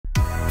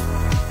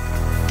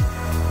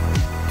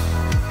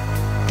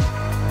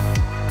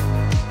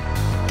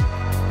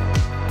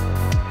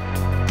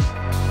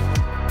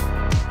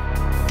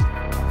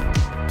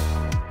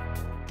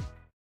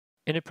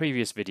a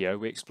previous video,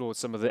 we explored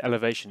some of the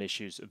elevation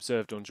issues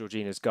observed on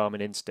Georgina's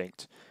Garmin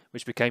Instinct,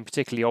 which became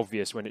particularly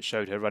obvious when it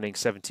showed her running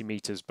 70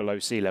 metres below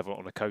sea level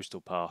on a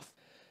coastal path.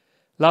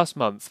 Last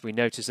month, we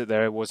noticed that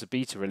there was a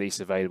beta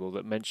release available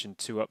that mentioned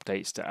 2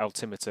 updates to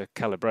altimeter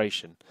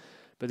calibration,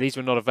 but these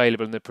were not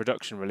available in the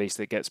production release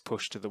that gets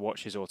pushed to the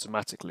watches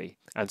automatically,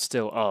 and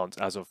still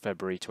aren't as of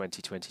February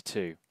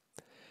 2022.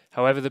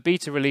 However, the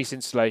beta release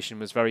installation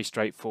was very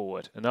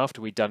straightforward, and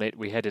after we'd done it,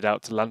 we headed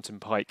out to Lantern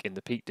Pike in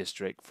the Peak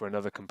District for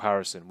another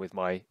comparison with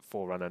my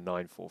Forerunner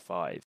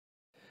 945.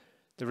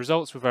 The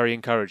results were very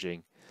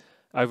encouraging.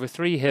 Over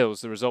 3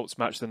 hills, the results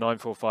matched the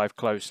 945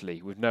 closely,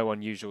 with no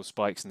unusual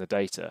spikes in the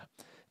data.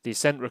 The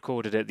ascent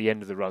recorded at the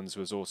end of the runs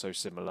was also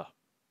similar.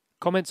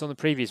 Comments on the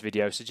previous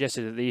video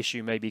suggested that the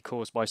issue may be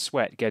caused by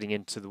sweat getting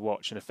into the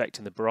watch and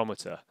affecting the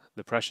barometer,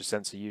 the pressure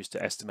sensor used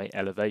to estimate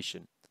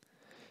elevation.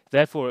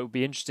 Therefore, it will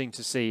be interesting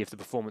to see if the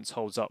performance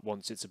holds up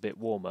once it's a bit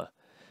warmer,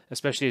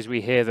 especially as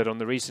we hear that on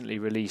the recently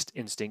released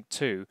Instinct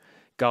 2,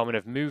 Garmin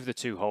have moved the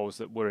 2 holes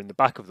that were in the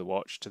back of the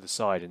watch to the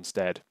side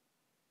instead.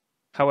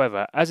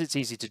 However, as it's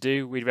easy to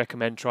do, we'd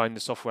recommend trying the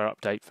software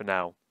update for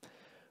now.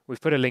 We've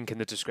put a link in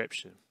the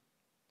description.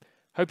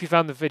 Hope you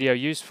found the video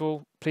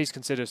useful. Please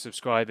consider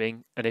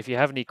subscribing, and if you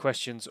have any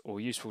questions or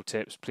useful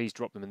tips, please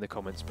drop them in the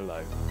comments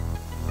below.